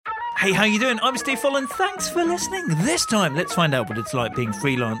Hey, how you doing? I'm Steve Follen. Thanks for listening. This time, let's find out what it's like being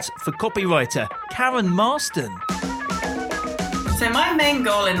freelance for copywriter Karen Marston. So my main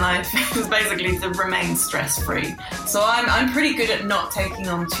goal in life is basically to remain stress-free. So I'm pretty good at not taking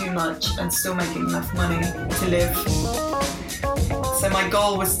on too much and still making enough money to live. So my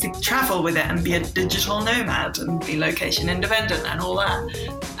goal was to travel with it and be a digital nomad and be location independent and all that.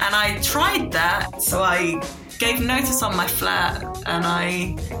 And I tried that. So I gave notice on my flat and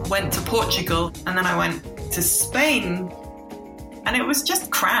I went to Portugal and then I went to Spain and it was just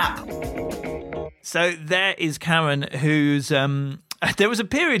crap. So there is Karen, who's... there was a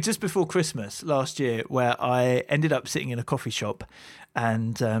period just before Christmas last year where I ended up sitting in a coffee shop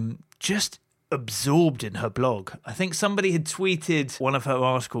and just absorbed in her blog. I think somebody had tweeted one of her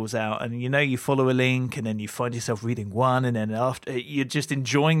articles out, and you follow a link and then you find yourself reading one, and then after you're just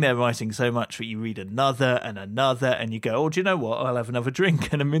enjoying their writing so much that you read another and you go, oh, do you know what, I'll have another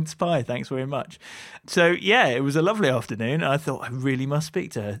drink and a mince pie, thanks very much. So yeah, it was a lovely afternoon. I thought I really must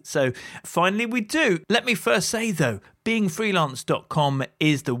speak to her, so finally we do. Let me first say though, beingfreelance.com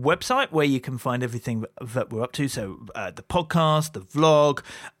is the website where you can find everything that we're up to. So the podcast, the vlog,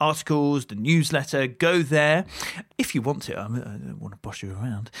 articles, the newsletter, go there if you want to. I don't want to boss you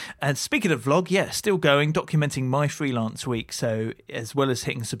around. And speaking of vlog, yeah, still going, documenting my freelance week. So as well as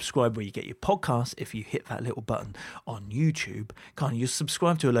hitting subscribe where you get your podcast, if you hit that little button on YouTube, can't you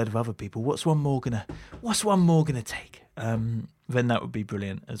subscribe to a load of other people? What's one more gonna take? Then that would be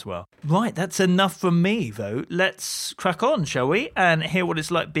brilliant as well. Right, that's enough from me, though. Let's crack on, shall we? And hear what it's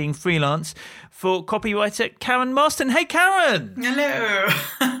like being freelance for copywriter Karen Marston. Hey, Karen! Hello!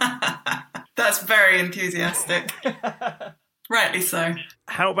 That's very enthusiastic. Rightly so.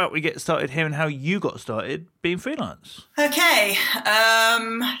 How about we get started hearing how you got started being freelance? Okay,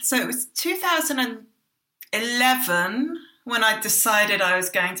 so it was 2011 when I decided I was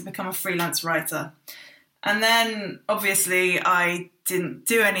going to become a freelance writer. And then, obviously, I didn't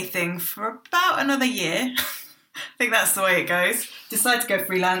do anything for about another year. I think that's the way it goes. Decide to go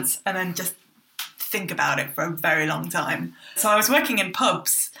freelance and then just think about it for a very long time. So I was working in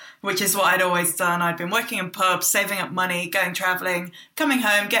pubs, which is what I'd always done. I'd been working in pubs, saving up money, going travelling, coming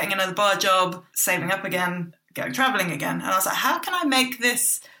home, getting another bar job, saving up again, going travelling again. And I was like, how can I make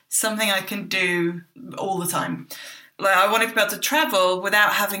this something I can do all the time? Like, I wanted to be able to travel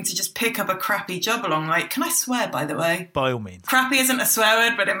without having to just pick up a crappy job along. Like, can I swear, by the way? By all means. Crappy isn't a swear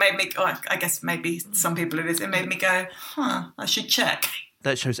word, but it made me, I guess maybe some people it is, it made me go, I should check.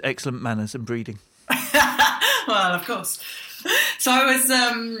 That shows excellent manners and breeding. Well, of course. So I was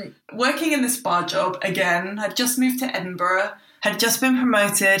working in this bar job again. I'd just moved to Edinburgh, had just been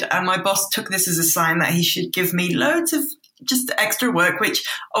promoted, and my boss took this as a sign that he should give me loads of just extra work, which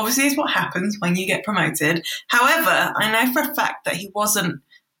obviously is what happens when you get promoted. However, I know for a fact that he wasn't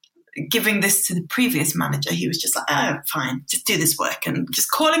giving this to the previous manager. He was just like, oh, fine, just do this work, and just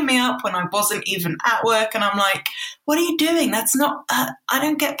calling me up when I wasn't even at work. And I'm like, what are you doing? That's not, I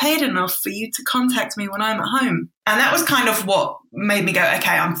don't get paid enough for you to contact me when I'm at home. And that was kind of what made me go,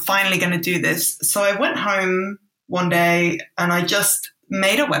 okay, I'm finally going to do this. So I went home one day and I just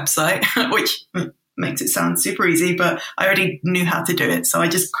made a website, which makes it sound super easy, but I already knew how to do it. So I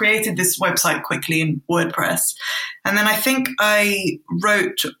just created this website quickly in WordPress. And then I think I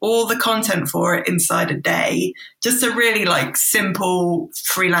wrote all the content for it inside a day, just a really simple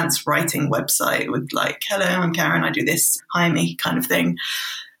freelance writing website with hello, I'm Karen, I do this, hire me kind of thing.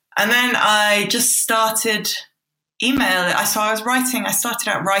 And then I just started I started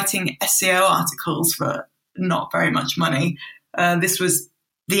out writing SEO articles for not very much money. This was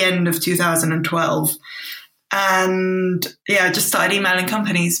the end of 2012. And I just started emailing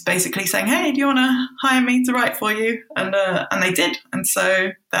companies basically saying, hey, do you want to hire me to write for you? And they did. And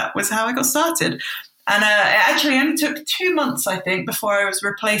so that was how I got started. And it actually only took 2 months, I think, before I was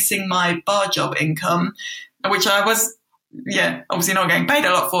replacing my bar job income, which I was, obviously not getting paid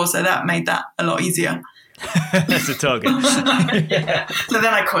a lot for. So that made that a lot easier. That's the target. Yeah. So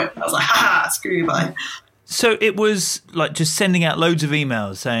then I quit. I was like, screw you, bye. So it was just sending out loads of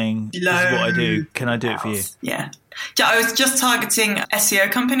emails saying, this is what I do. Can I do it for you? Yeah. I was just targeting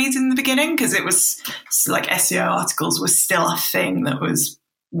SEO companies in the beginning because it was SEO articles was still a thing that was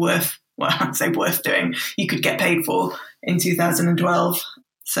worth doing. You could get paid for in 2012.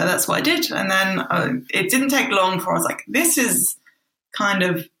 So that's what I did. And then it didn't take long before I was like, this is kind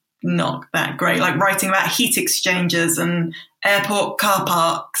of not that great. Writing about heat exchangers and airport car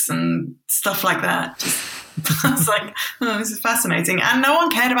parks and stuff like that. I was like, oh, this is fascinating. And no one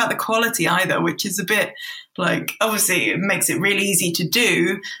cared about the quality either, which is a bit obviously it makes it really easy to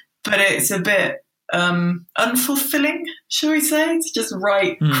do, but it's a bit unfulfilling, shall we say, to just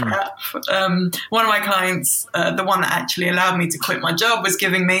write crap. One of my clients, the one that actually allowed me to quit my job, was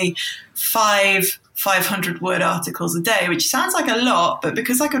giving me 500-word articles a day, which sounds like a lot, but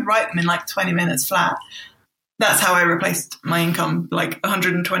because I could write them in like 20 minutes flat, that's how I replaced my income. Like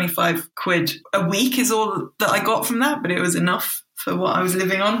 125 quid a week is all that I got from that, but it was enough for what I was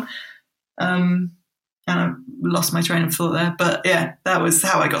living on. And I lost my train of thought there. But yeah, that was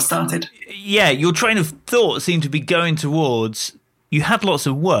how I got started. Yeah, your train of thought seemed to be going towards, you had lots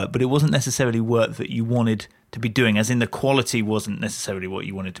of work, but it wasn't necessarily work that you wanted to be doing, as in the quality wasn't necessarily what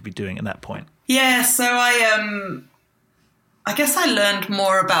you wanted to be doing at that point. Yeah, so I guess I learned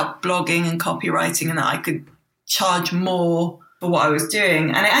more about blogging and copywriting, and that I could charge more for what I was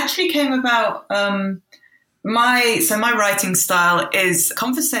doing. And it actually came about, my writing style is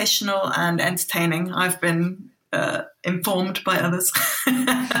conversational and entertaining. I've been informed by others, and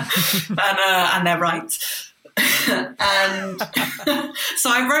they're right. And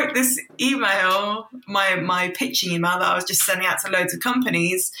so I wrote this email, my pitching email that I was just sending out to loads of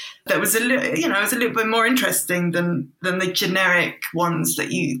companies, that was a little bit more interesting than the generic ones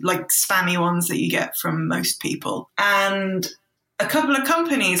that you, like spammy ones that you get from most people. And a couple of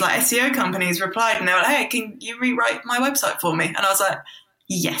companies, like SEO companies, replied and they were like, "Hey, can you rewrite my website for me?" And I was like,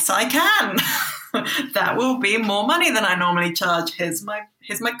 "Yes, I can." That will be more money than I normally charge. Here's my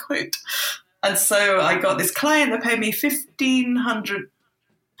quote. And so I got this client that paid me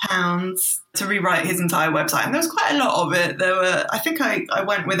 £1,500 to rewrite his entire website. And there was quite a lot of it. I think I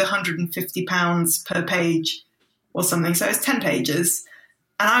went with £150 per page or something. So it was 10 pages.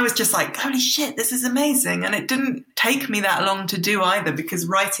 And I was just like, holy shit, this is amazing. And it didn't take me that long to do either, because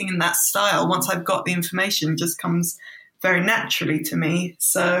writing in that style, once I've got the information, just comes very naturally to me.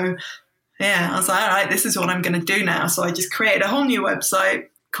 So yeah, I was like, all right, this is what I'm going to do now. So I just created a whole new website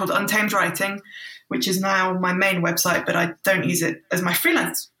called Untamed Writing, which is now my main website, but I don't use it as my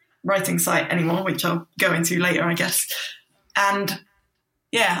freelance writing site anymore, which I'll go into later, I guess. And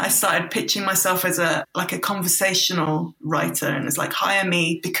yeah, I started pitching myself as a conversational writer, and it's like, hire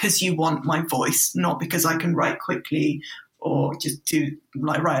me because you want my voice, not because I can write quickly or just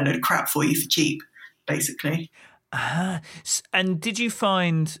write a load of crap for you for cheap, basically. And did you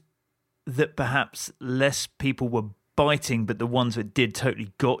find that perhaps less people were biting, but the ones that did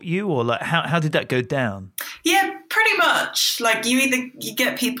totally got you, or like how did that go down? Yeah, pretty much. Like you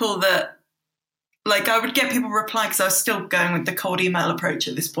get people that, like I would get people reply, because I was still going with the cold email approach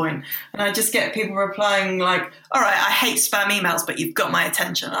at this point, and I just get people replying like, all right, I hate spam emails, but you've got my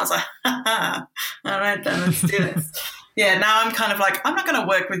attention. And I was like, all right then, let's do this. Yeah, now I'm kind of like, I'm not going to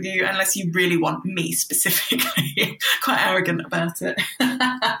work with you unless you really want me specifically. Quite arrogant about it.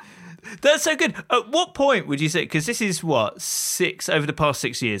 That's so good. At what point would you say, because this is what, over the past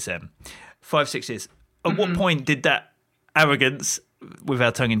 6 years then, 5-6 years, at what point did that arrogance, with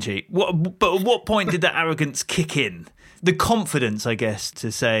our tongue in cheek, but at what point did that arrogance kick in? The confidence, I guess,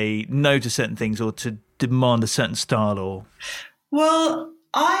 to say no to certain things or to demand a certain style or... Well,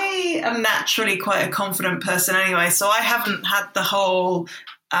 I am naturally quite a confident person anyway, so I haven't had the whole...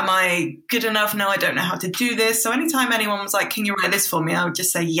 Am I good enough? No, I don't know how to do this. So anytime anyone was like, can you write this for me? I would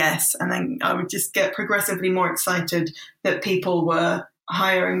just say yes. And then I would just get progressively more excited that people were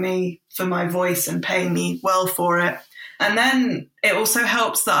hiring me for my voice and paying me well for it. And then it also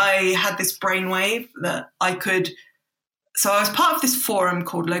helps that I had this brainwave that I could... So I was part of this forum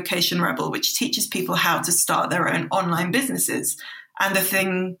called Location Rebel, which teaches people how to start their own online businesses. And the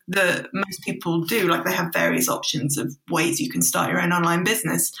thing that most people do, like they have various options of ways you can start your own online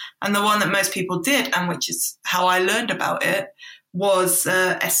business. And the one that most people did, and which is how I learned about it, was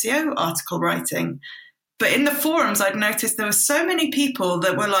SEO article writing. But in the forums, I'd noticed there were so many people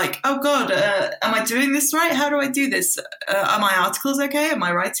that were like, oh God, am I doing this right? How do I do this? Are my articles okay?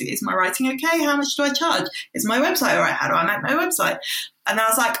 Is my writing okay? How much do I charge? Is my website all right? How do I make my website? And I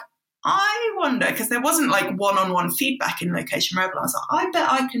was like, I wonder, because there wasn't like one-on-one feedback in Location Rebel. I was like, I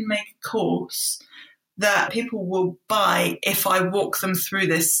bet I can make a course that people will buy if I walk them through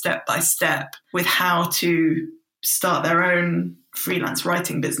this step by step with how to start their own freelance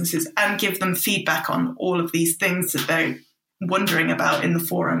writing businesses and give them feedback on all of these things that they're wondering about in the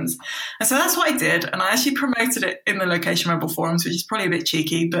forums. And so that's what I did. And I actually promoted it in the Location Rebel forums, which is probably a bit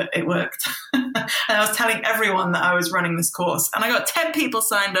cheeky, but it worked. And I was telling everyone that I was running this course, and I got 10 people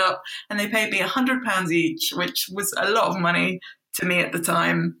signed up and they paid me £100 each, which was a lot of money to me at the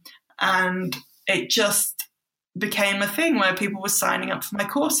time. And it just became a thing where people were signing up for my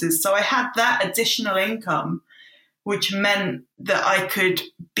courses. So I had that additional income, which meant that I could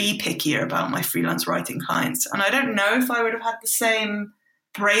be pickier about my freelance writing clients. And I don't know if I would have had the same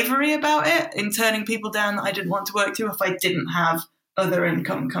bravery about it in turning people down that I didn't want to work to if I didn't have other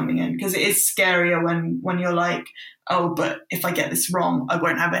income coming in, because it is scarier when you're like, oh, but if I get this wrong, I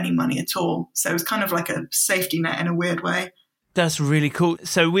won't have any money at all. So it's kind of like a safety net in a weird way. That's really cool.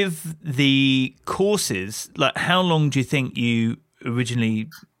 So with the courses, like how long do you think you originally...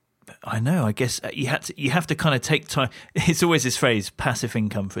 I know, I guess you have to kind of take time. It's always this phrase, passive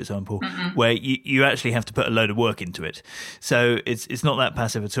income, for example, where you actually have to put a load of work into it. So it's not that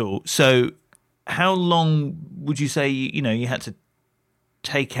passive at all. So how long would you say, you had to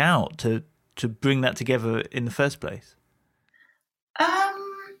take out to bring that together in the first place?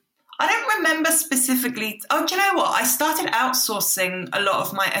 I don't remember specifically. Oh, do you know what? I started outsourcing a lot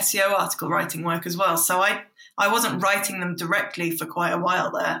of my SEO article writing work as well. So I wasn't writing them directly for quite a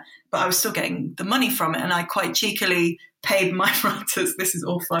while there, but I was still getting the money from it. And I quite cheekily paid my writers. This is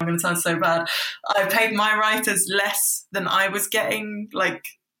awful. I'm going to sound so bad. I paid my writers less than I was getting. Like,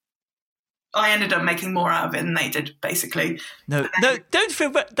 I ended up making more out of it than they did, basically. No, don't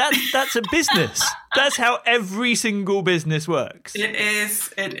feel bad. That's a business. That's how every single business works. It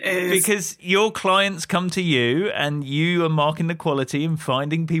is. Because your clients come to you and you are marking the quality and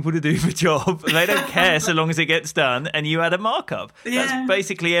finding people to do the job. They don't care so long as it gets done and you add a markup. Yeah. That's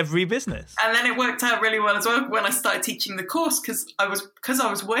basically every business. And then it worked out really well as well when I started teaching the course, because I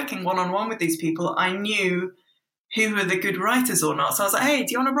was working one-on-one with these people. I knew who were the good writers or not. So I was like, hey,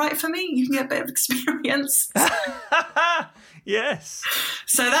 do you want to write for me? You can get a bit of experience. Yes.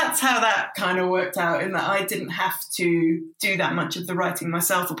 So that's how that kind of worked out, in that I didn't have to do that much of the writing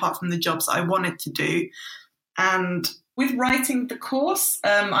myself, apart from the jobs I wanted to do. And with writing the course,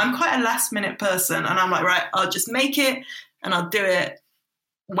 I'm quite a last minute person, and I'm like, right, I'll just make it and I'll do it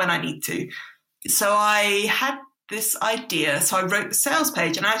when I need to. So I had this idea. So I wrote the sales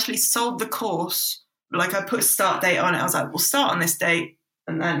page and I actually sold the course. Like, I put a start date on it. I was like, we'll start on this date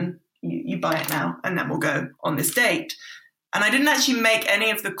and then you buy it now and then we'll go on this date. And I didn't actually make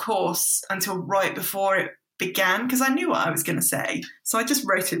any of the course until right before it began, because I knew what I was going to say. So I just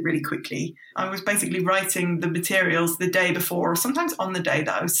wrote it really quickly. I was basically writing the materials the day before, or sometimes on the day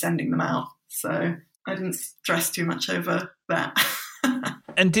that I was sending them out. So I didn't stress too much over that.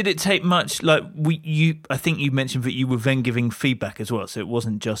 And did it take much? Like, I think you mentioned that you were then giving feedback as well, so it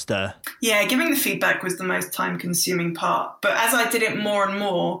wasn't just Yeah, giving the feedback was the most time-consuming part. But as I did it more and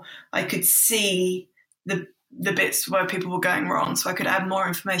more, I could see the bits where people were going wrong, so I could add more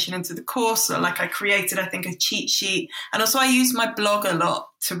information into the course. So, like, I created, I think, a cheat sheet, and also I used my blog a lot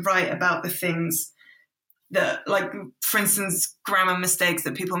to write about the things that, like, for instance, grammar mistakes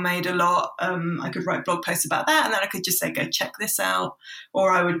that people made a lot. I could write blog posts about that, and then I could just say, go check this out.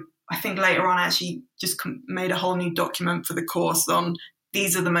 Or I think later on, I actually just made a whole new document for the course on,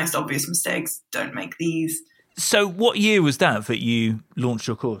 these are the most obvious mistakes, don't make these. So what year was that you launched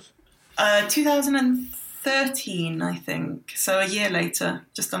your course? 2013, I think. So a year later,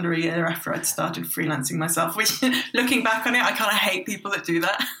 just under a year after I'd started freelancing myself, which, looking back on it, I kind of hate people that do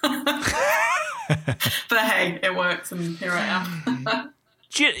that. But hey, it works, and here I am.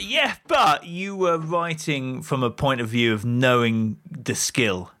 Yeah, but you were writing from a point of view of knowing the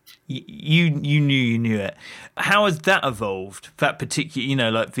skill. You knew it. How has that evolved? That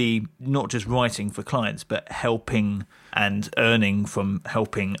particular, like the not just writing for clients, but helping and earning from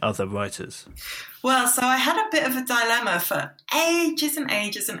helping other writers. Well, so I had a bit of a dilemma for ages and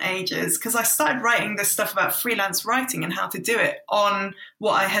ages and ages, because I started writing this stuff about freelance writing and how to do it on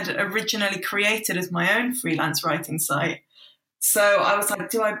what I had originally created as my own freelance writing site. So I was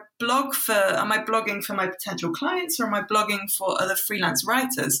like, am I blogging for my potential clients, or am I blogging for other freelance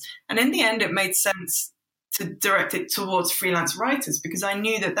writers? And in the end, it made sense to direct it towards freelance writers, because I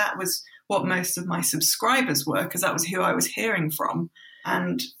knew that was what most of my subscribers were, because that was who I was hearing from.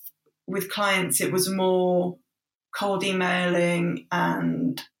 And with clients, it was more cold emailing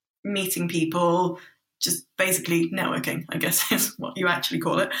and meeting people, just basically networking, I guess is what you actually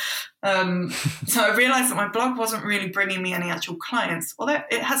call it. So I realized that my blog wasn't really bringing me any actual clients. Although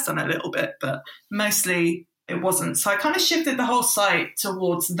it has done a little bit, but mostly it wasn't. So I kind of shifted the whole site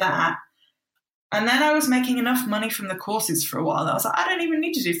towards that. And then I was making enough money from the courses for a while that I was like, I don't even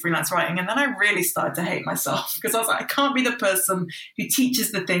need to do freelance writing. And then I really started to hate myself, because I was like, I can't be the person who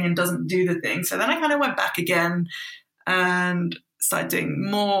teaches the thing and doesn't do the thing. So then I kind of went back again and started doing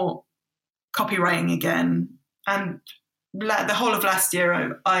more copywriting again. And the whole of last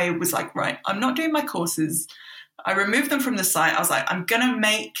year, I was like, right, I'm not doing my courses. I removed them from the site. I was like, I'm going to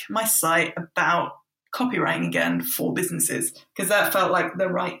make my site about copywriting again for businesses because that felt like the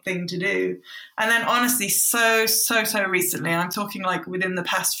right thing to do. And then honestly, so recently, I'm talking like within the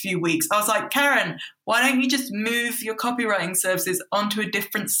past few weeks, I was like, Karen, why don't you just move your copywriting services onto a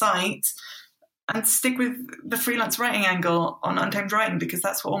different site and stick with the freelance writing angle on Untamed Writing, because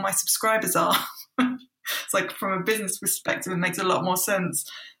that's what all my subscribers are. It's like from a business perspective, it makes a lot more sense.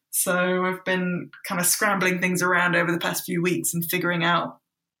 So I've been kind of scrambling things around over the past few weeks and figuring out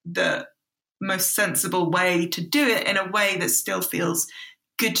the most sensible way to do it in a way that still feels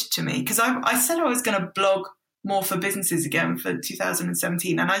good to me. Because I said I was going to blog more for businesses again for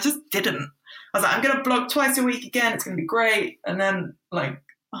 2017, and I just didn't. I was like, I'm going to blog twice a week again. It's going to be great. And then like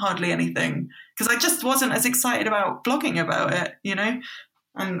hardly anything, because I just wasn't as excited about blogging about it, you know?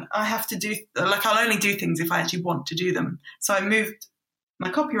 And I have to do, like, I'll only do things if I actually want to do them. So I moved my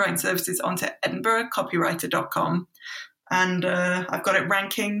copywriting services onto edinburghcopywriter.com. And I've got it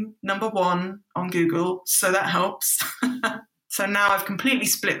ranking number 1 on Google, so that helps. So now I've completely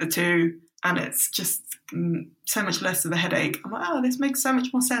split the two, and it's just so much less of a headache. I'm like, oh, this makes so much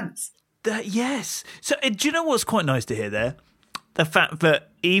more sense. Yes. So do you know what's quite nice to hear there? The fact that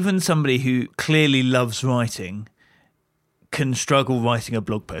even somebody who clearly loves writing can struggle writing a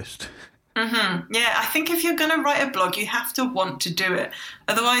blog post. Mm-hmm. Yeah, I think if you're going to write a blog, you have to want to do it.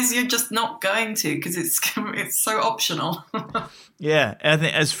 Otherwise, you're just not going to, because it's so optional. Yeah, I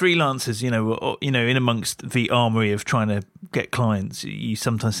think as freelancers, in amongst the armory of trying to get clients, you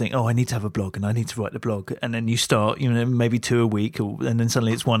sometimes think, oh, I need to have a blog and I need to write the blog. And then you start, maybe 2 a week, and then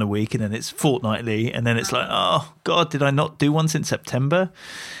suddenly it's 1 a week, and then it's fortnightly. And then it's like, oh, God, did I not do one since September?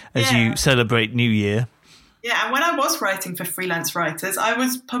 As you celebrate New Year. Yeah, and when I was writing for freelance writers, I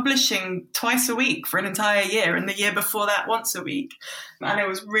was publishing twice a week for an entire year, and the year before that, once a week. And it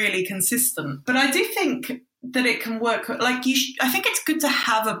was really consistent. But I do think that it can work. Like, I think it's good to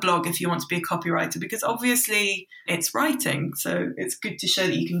have a blog if you want to be a copywriter, because obviously it's writing, so it's good to show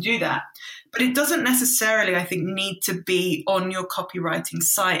that you can do that. But it doesn't necessarily, I think, need to be on your copywriting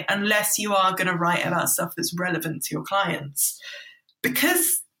site unless you are going to write about stuff that's relevant to your clients.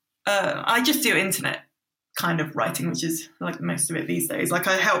 Because I just do internet kind of writing, which is like most of it these days. Like,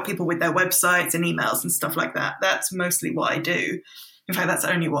 I help people with their websites and emails and stuff like that. That's mostly what I do. In fact, that's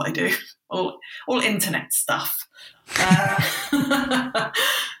only what I do. All internet stuff. And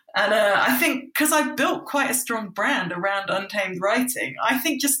I think because I've built quite a strong brand around Untamed Writing, I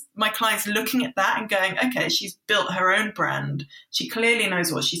think just my clients looking at that and going, okay, she's built her own brand. She clearly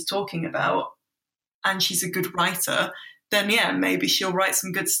knows what she's talking about, and she's a good writer. Then, yeah, maybe she'll write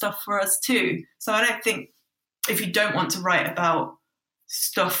some good stuff for us too. So I don't think if you don't want to write about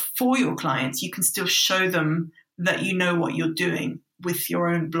stuff for your clients, you can still show them that you know what you're doing with your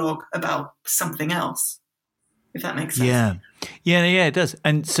own blog about something else, if that makes sense. Yeah, it does.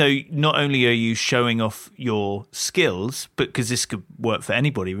 And so not only are you showing off your skills, but because this could work for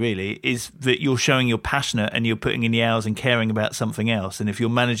anybody really, is that you're showing you're passionate and you're putting in the hours and caring about something else. And if you're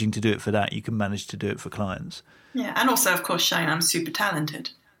managing to do it for that, you can manage to do it for clients. Yeah, and also, of course, showing I'm super talented.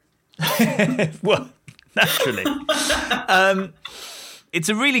 Well, naturally. It's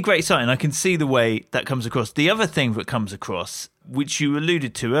a really great site, and I can see the way that comes across. The other thing that comes across, which you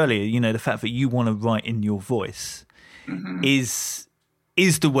alluded to earlier, the fact that you want to write in your voice, is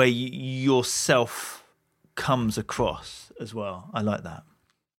the way yourself comes across as well. I like that.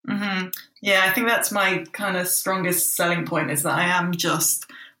 Mm-hmm. Yeah, I think that's my kind of strongest selling point, is that I am just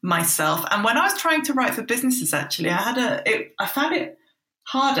myself. And when I was trying to write for businesses, actually, I found it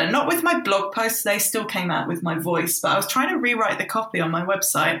harder, not with my blog posts, they still came out with my voice, but I was trying to rewrite the copy on my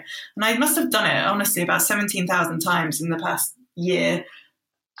website, and I must have done it, honestly, about 17,000 times in the past year,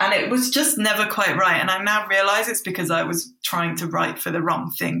 and it was just never quite right. And I now realize it's because I was trying to write for the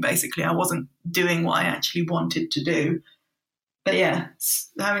wrong thing, basically. I wasn't doing what I actually wanted to do. But yeah,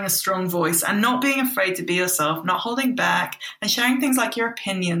 having a strong voice and not being afraid to be yourself, not holding back, and sharing things like your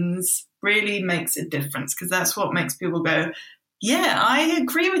opinions really makes a difference, because that's what makes people go, yeah, I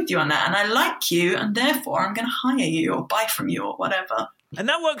agree with you on that, and I like you, and therefore I'm going to hire you or buy from you or whatever. And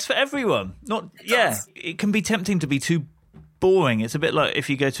that works for everyone. It can be tempting to be too boring. It's a bit like if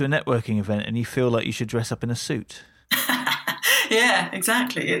you go to a networking event and you feel like you should dress up in a suit. Yeah,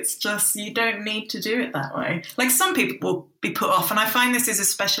 exactly. It's just, you don't need to do it that way. Like, some people will be put off, and I find this is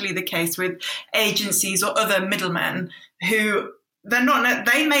especially the case with agencies or other middlemen who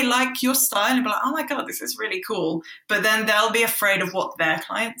they may like your style and be like, oh my God, this is really cool. But then they'll be afraid of what their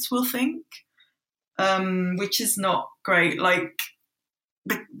clients will think, which is not great. Like,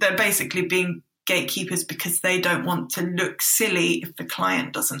 they're basically being gatekeepers because they don't want to look silly if the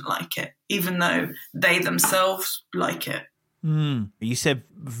client doesn't like it, even though they themselves like it. You said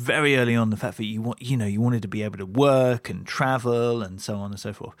very early on the fact that you wanted to be able to work and travel and so on and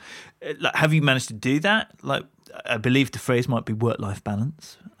so forth. Like, have you managed to do that? Like, I believe the phrase might be work-life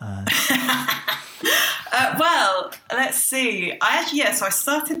balance. Well, let's see. So I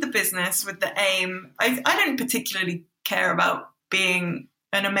started the business with the aim. I don't particularly care about being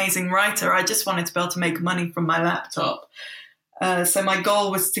an amazing writer. I just wanted to be able to make money from my laptop. So my goal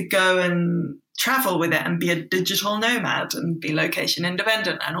was to go and travel with it and be a digital nomad and be location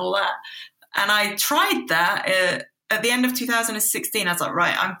independent and all that. And I tried that at the end of 2016. I was like,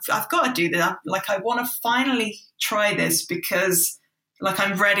 right, I've got to do this. Like, I want to finally try this because, like,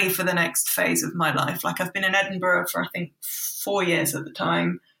 I'm ready for the next phase of my life. Like, I've been in Edinburgh for, I think, 4 years at the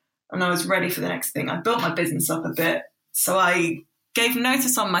time, and I was ready for the next thing. I built my business up a bit. So I gave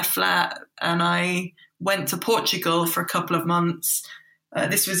notice on my flat and I went to Portugal for a couple of months.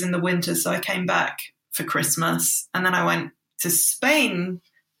 This was in the winter, so I came back for Christmas, and then I went to Spain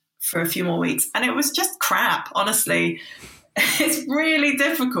for a few more weeks, and it was just crap, honestly. It's really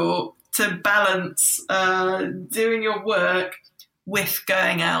difficult to balance doing your work with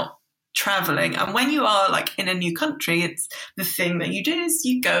going out traveling. And when you are, like, in a new country, it's the thing that you do is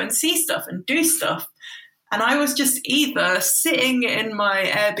you go and see stuff and do stuff. And I was just either sitting in my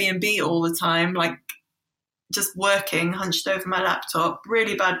Airbnb all the time, like, just working, hunched over my laptop,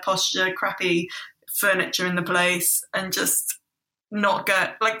 really bad posture, crappy furniture in the place, and just not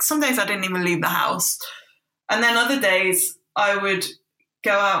go. Like, some days I didn't even leave the house. And then other days I would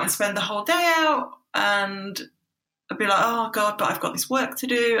go out and spend the whole day out, and I'd be like, oh God, but I've got this work to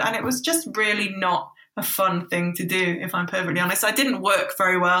do. And it was just really not a fun thing to do, if I'm perfectly honest. I didn't work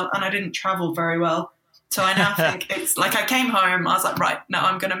very well and I didn't travel very well. So I now think it's like I came home, I was like, right, now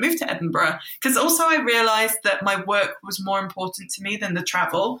I'm going to move to Edinburgh. Because also I realised that my work was more important to me than the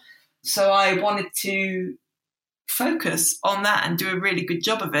travel. So I wanted to focus on that and do a really good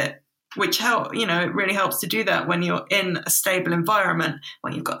job of it, which it really helps to do that when you're in a stable environment,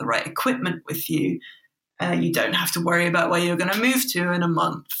 when you've got the right equipment with you. You don't have to worry about where you're going to move to in a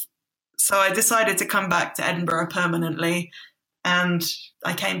month. So I decided to come back to Edinburgh permanently. And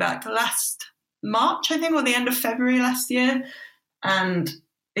I came back last March, I think, or the end of February last year. And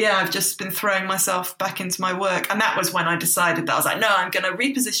yeah, I've just been throwing myself back into my work. And that was when I decided that I was like, no, I'm going to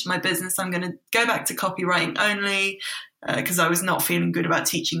reposition my business. I'm going to go back to copywriting only because I was not feeling good about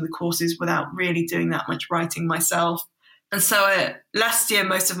teaching the courses without really doing that much writing myself. And so last year,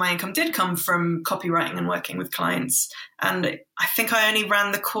 most of my income did come from copywriting and working with clients. And I think I only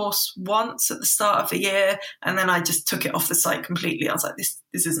ran the course once at the start of the year. And then I just took it off the site completely. I was like, this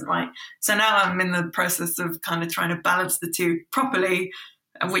isn't right. So now I'm in the process of kind of trying to balance the two properly,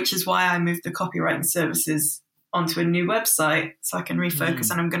 which is why I moved the copywriting services onto a new website so I can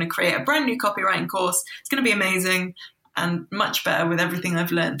refocus. And I'm going to create a brand new copywriting course. It's going to be amazing and much better with everything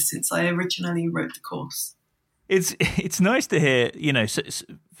I've learned since I originally wrote the course. It's nice to hear,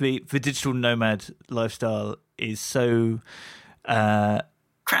 the digital nomad lifestyle is so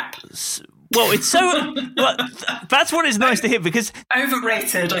crap. Well, it's so. Well, that's what is nice to hear because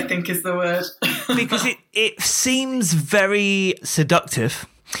overrated, I think, is the word. Because it seems very seductive.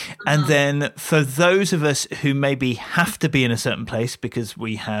 And then for those of us who maybe have to be in a certain place because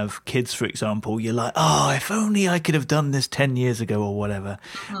we have kids, for example, you're like, oh, if only I could have done this 10 years ago or whatever.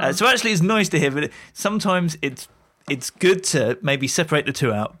 So actually it's nice to hear, but sometimes it's good to maybe separate the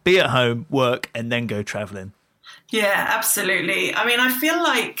two out, be at home, work, and then go traveling. Yeah, absolutely. I mean, I feel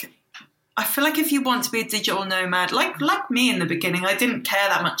like if you want to be a digital nomad, like me in the beginning, I didn't care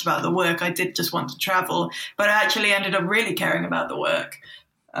that much about the work. I did just want to travel, but I actually ended up really caring about the work.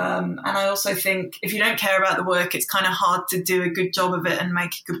 And I also think if you don't care about the work, it's kind of hard to do a good job of it and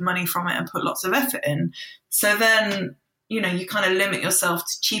make good money from it and put lots of effort in. So then, you kind of limit yourself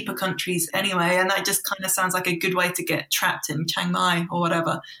to cheaper countries anyway. And that just kind of sounds like a good way to get trapped in Chiang Mai or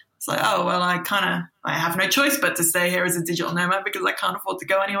whatever. It's like, oh, well, I have no choice but to stay here as a digital nomad because I can't afford to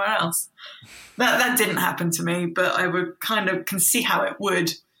go anywhere else. That didn't happen to me, but I would can see how it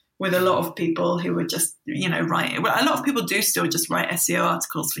would with a lot of people who would just, write. Well, a lot of people do still just write SEO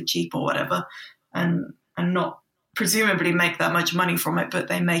articles for cheap or whatever and not presumably make that much money from it, but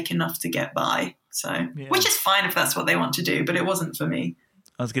they make enough to get by. So, yeah. Which is fine if that's what they want to do, but it wasn't for me.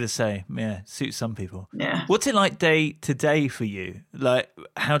 I was going to say, yeah, suits some people. Yeah. What's it like day to day for you? Like,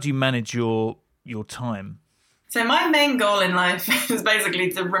 how do you manage your time? So my main goal in life is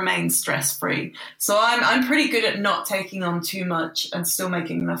basically to remain stress-free. So I'm pretty good at not taking on too much and still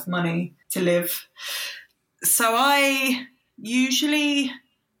making enough money to live. So I usually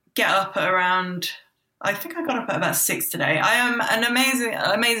get up at around I think I got up at about 6 today. I am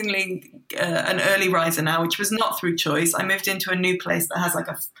amazingly an early riser now, which was not through choice. I moved into a new place that has like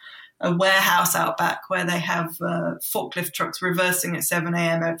a warehouse out back where they have forklift trucks reversing at 7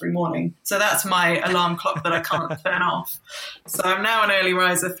 a.m. every morning. So that's my alarm clock that I can't turn off. So I'm now an early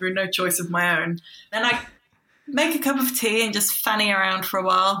riser through no choice of my own. Then I make a cup of tea and just fanny around for a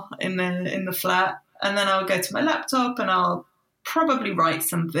while in the flat. And then I'll go to my laptop and I'll probably write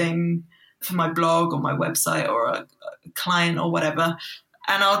something for my blog or my website or a client or whatever.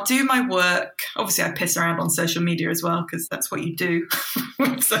 And I'll do my work. Obviously, I piss around on social media as well because that's what you do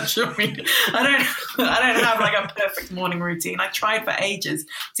with social media. I don't have like a perfect morning routine. I tried for ages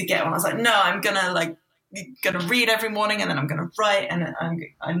to get one. I was like, no, I'm gonna read every morning and then I'm gonna write. And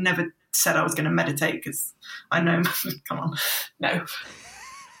I never said I was gonna meditate because I know. Come on, no.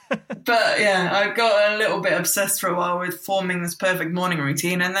 But yeah, I got a little bit obsessed for a while with forming this perfect morning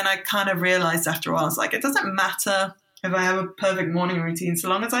routine. And then I kind of realized after a while, I was like, it doesn't matter if I have a perfect morning routine. So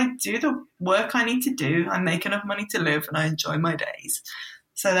long as I do the work I need to do, I make enough money to live and I enjoy my days.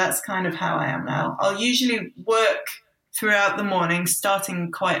 So that's kind of how I am now. I'll usually work throughout the morning,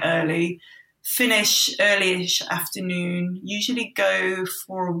 starting quite early, finish early-ish afternoon, usually go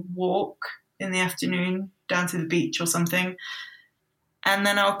for a walk in the afternoon down to the beach or something. And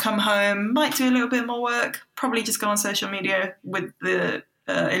then I'll come home, might do a little bit more work, probably just go on social media with the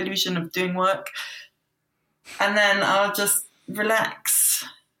illusion of doing work. And then I'll just relax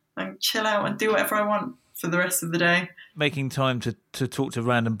and chill out and do whatever I want for the rest of the day. Making time to talk to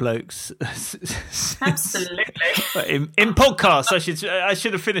random blokes. Absolutely. In podcasts, I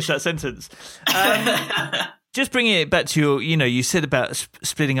should have finished that sentence. Just bringing it back to your, you said about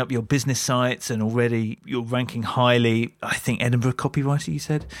splitting up your business sites and already you're ranking highly. I think Edinburgh copywriter, you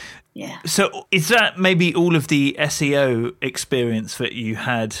said? Yeah. So is that maybe all of the SEO experience that you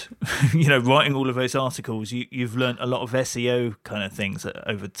had, writing all of those articles? You've learned a lot of SEO kind of things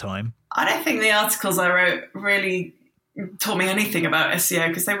over time. I don't think the articles I wrote really taught me anything about SEO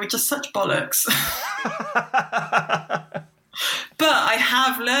because they were just such bollocks. But I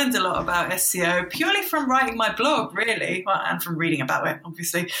have learned a lot about SEO purely from writing my blog, really, and from reading about it,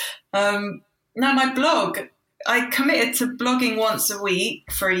 obviously. Now, my blog, I committed to blogging once a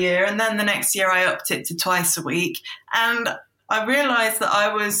week for a year, and then the next year I upped it to twice a week. And I realized that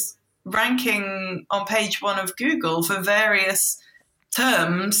I was ranking on page 1 of Google for various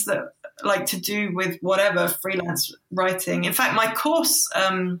terms that like to do with whatever freelance writing. In fact, my course,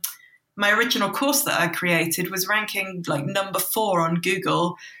 my original course that I created was ranking like number 4 on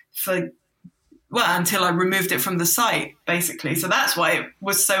Google until I removed it from the site, basically. So that's why it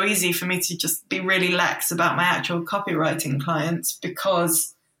was so easy for me to just be really lax about my actual copywriting clients,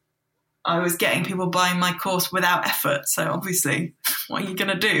 because I was getting people buying my course without effort. So obviously, what are you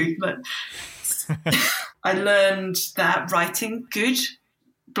going to do? But I learned that writing good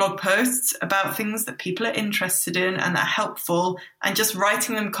blog posts about things that people are interested in and that are helpful, and just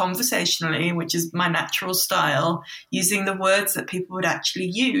writing them conversationally, which is my natural style, using the words that people would actually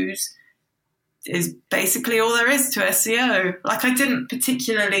use, is basically all there is to SEO. Like, I didn't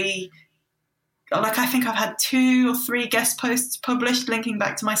particularly, I think I've had 2 or 3 guest posts published linking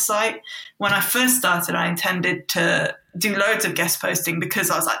back to my site. When I first started, I intended to do loads of guest posting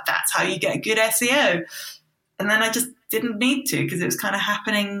because I was like, that's how you get good SEO. And then I just didn't need to because it was kind of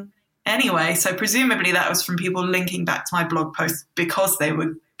happening anyway. So presumably that was from people linking back to my blog posts because they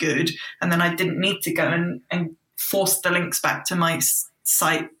were good. And then I didn't need to go and force the links back to my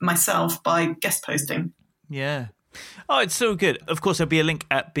site myself by guest posting. Yeah. Oh, it's so good. Of course, there'll be a link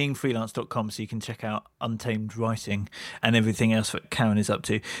at beingfreelance.com so you can check out Untamed Writing and everything else that Karen is up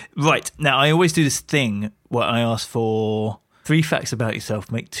to. Right. Now, I always do this thing where I ask for 3 facts about yourself,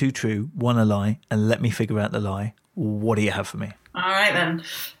 make 2 true, 1 a lie, and let me figure out the lie. What do you have for me? All right, then.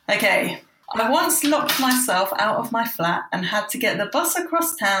 Okay. I once locked myself out of my flat and had to get the bus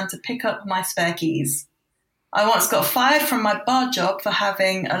across town to pick up my spare keys. I once got fired from my bar job for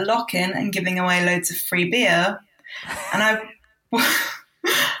having a lock-in and giving away loads of free beer. And I...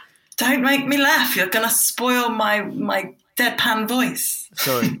 Don't make me laugh. You're going to spoil my deadpan voice.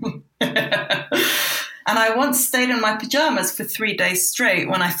 Sorry. And I once stayed in my pajamas for 3 days straight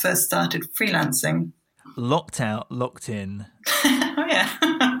when I first started freelancing. Locked out, locked in. Oh,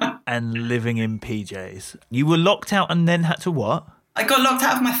 yeah. And living in PJs. You were locked out and then had to what? I got locked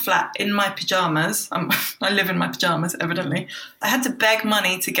out of my flat in my pajamas. I live in my pajamas, evidently. I had to beg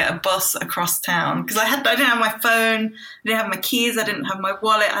money to get a bus across town because I didn't have my phone, I didn't have my keys, I didn't have my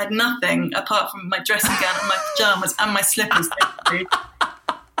wallet, I had nothing apart from my dressing gown and my pajamas and my slippers.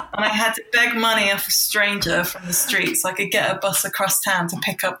 And I had to beg money off a stranger from the street so I could get a bus across town to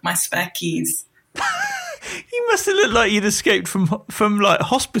pick up my spare keys. You must have looked like you'd escaped from like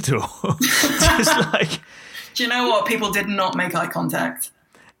hospital. Just like. Do you know what? People did not make eye contact.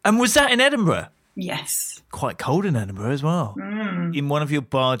 And was that in Edinburgh? Yes. Quite cold in Edinburgh as well. In one of your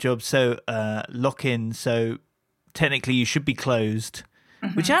bar jobs, so lock-in, so technically you should be closed.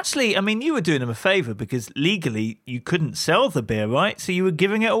 Which actually, I mean, you were doing them a favour because legally you couldn't sell the beer, right? So you were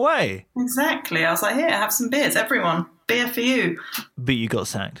giving it away. Exactly. I was like, here, have some beers, everyone. Beer for you. But you got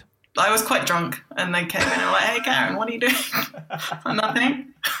sacked. I was quite drunk and they came in and were like, hey, Karen, what are you doing?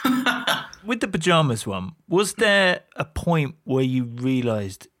 Nothing. With the pyjamas one, was there a point where you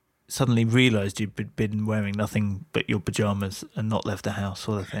suddenly realised you'd been wearing nothing but your pyjamas and not left the house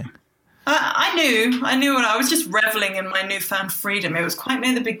sort of thing? I knew when I was just reveling in my newfound freedom. It was quite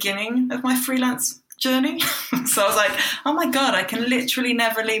near the beginning of my freelance journey. So I was like, oh my God, I can literally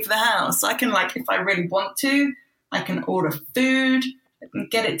never leave the house. I can, like, if I really want to, I can order food and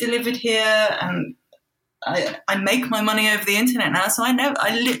get it delivered here. And I make my money over the internet now. So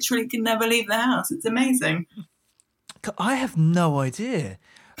I literally can never leave the house. It's amazing. I have no idea.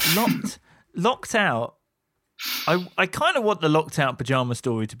 Locked out. I kind of want the locked out pyjama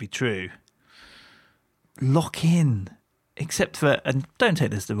story to be true. Lock in. Except for, and don't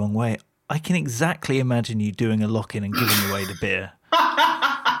take this the wrong way, I can exactly imagine you doing a lock in and giving away the beer.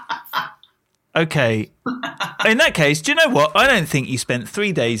 Okay. In that case, do you know what? I don't think you spent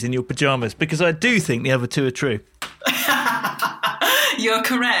 3 days in your pyjamas because I do think the other two are true. You're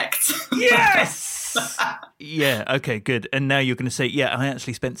correct. Yes! Yeah, okay, good. And now you're going to say, yeah, I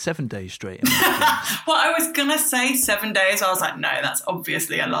actually spent 7 days straight. Well, I was going to say 7 days. I was like, no, that's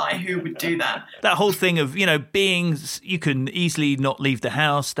obviously a lie. Who would do that? That whole thing of, you can easily not leave the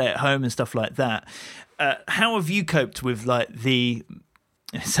house, stay at home and stuff like that. How have you coped with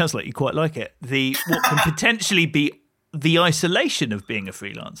it sounds like you quite like it, what can potentially be the isolation of being a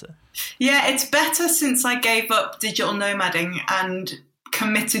freelancer? Yeah, it's better since I gave up digital nomading and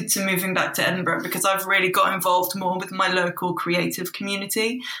committed to moving back to Edinburgh because I've really got involved more with my local creative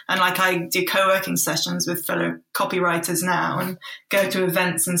community. And I do co-working sessions with fellow copywriters now and go to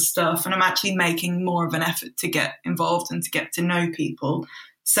events and stuff. And I'm actually making more of an effort to get involved and to get to know people.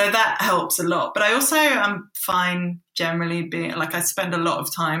 So that helps a lot. But I also am fine generally being I spend a lot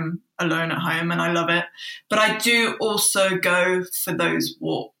of time alone at home and I love it. But I do also go for those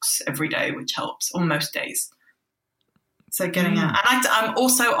walks every day, which helps on most days. So getting out. And I'm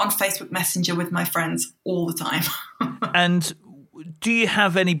also on Facebook Messenger with my friends all the time. And do you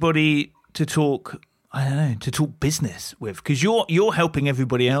have anybody to talk, to talk business with? Because you're helping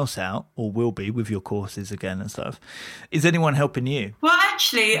everybody else out, or will be, with your courses again and stuff. Is anyone helping you? Well,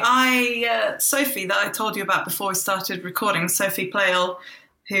 actually, Sophie, that I told you about before we started recording, Sophie Plale,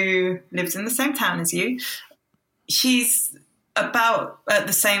 who lives in the same town as you, she's about at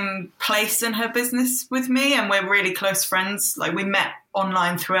the same place in her business with me, and we're really close friends. We met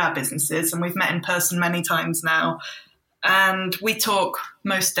online through our businesses and we've met in person many times now, and we talk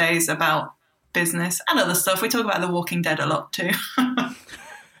most days about business and other stuff. We talk about The Walking Dead a lot too. But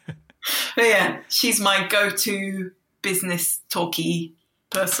yeah, she's my go-to business talky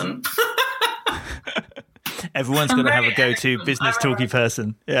person. Everyone's got to have a go-to business talky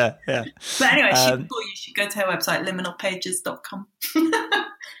person. Yeah. But anyway, you should go to her website, liminalpages.com.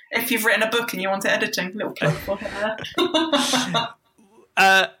 If you've written a book and you want it editing, little plug for her.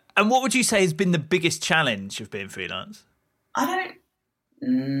 And what would you say has been the biggest challenge of being freelance? I don't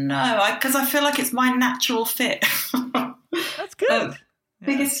know, because I feel like it's my natural fit. That's good.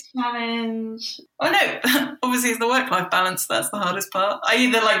 Biggest challenge? Oh no, obviously it's the work-life balance. That's the hardest part. I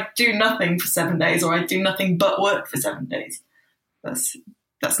either do nothing for 7 days or I do nothing but work for 7 days. That's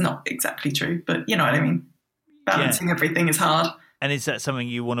not exactly true, but you know what I mean. Balancing everything is hard. And is that something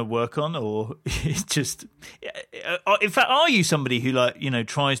you want to work on, or it's just? In fact, are you somebody who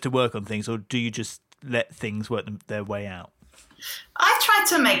tries to work on things, or do you just let things work their way out? I try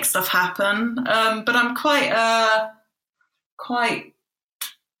to make stuff happen, but I'm quite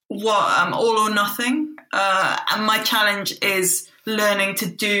all or nothing. And my challenge is learning to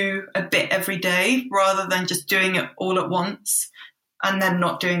do a bit every day rather than just doing it all at once and then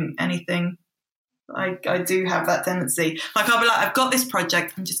not doing anything. I do have that tendency. I'll be I've got this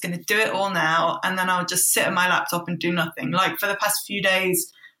project, I'm just going to do it all now, and then I'll just sit at my laptop and do nothing. For the past few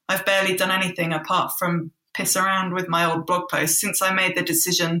days, I've barely done anything apart from piss around with my old blog posts since I made the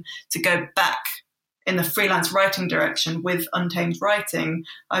decision to go back in the freelance writing direction with Untamed Writing.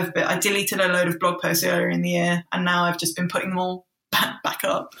 I deleted a load of blog posts earlier in the year, and now I've just been putting them all back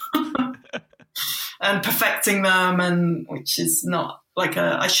up and perfecting them, and which is not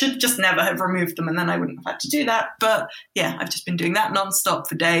I should just never have removed them, and then I wouldn't have had to do that. But yeah, I've just been doing that nonstop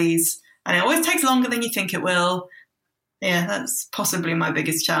for days, And it always takes longer than you think it will. Yeah, that's possibly my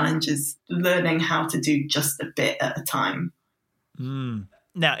biggest challenge, is learning how to do just a bit at a time.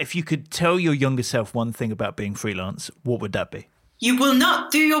 Now, if you could tell your younger self one thing about being freelance, what would that be? You will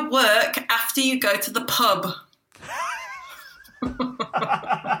not do your work after you go to the pub.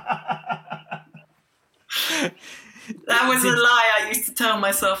 That was a lie I used to tell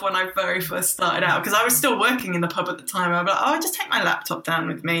myself when I very first started out, because I was still working in the pub at the time. I'd be like, oh, I'll just take my laptop down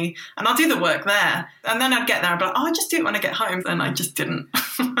with me and I'll do the work there. And then I'd get there and be like, oh, I'll just do it when I get home. Then I just didn't.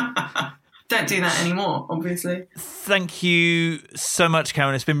 Don't do that anymore, obviously. Thank you so much,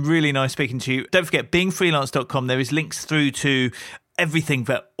 Karen. It's been really nice speaking to you. Don't forget, beingfreelance.com. There is links through to everything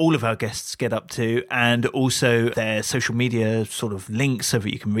that all of our guests get up to, and also their social media sort of links so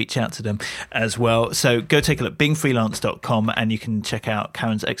that you can reach out to them as well. So go take a look, beingfreelance.com, and you can check out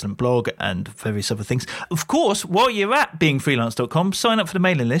Karen's excellent blog and various other things. Of course, while you're at beingfreelance.com, sign up for the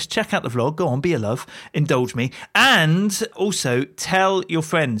mailing list, check out the vlog, go on, be a love, indulge me, and also tell your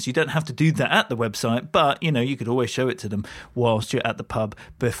friends. You don't have to do that at the website, but you could always show it to them whilst you're at the pub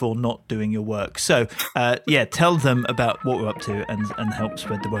before not doing your work. So tell them about what we're up to and help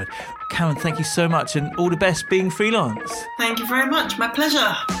spread the word. Karen, thank you so much, and all the best being freelance. Thank you very much. My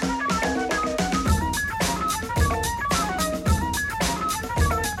pleasure.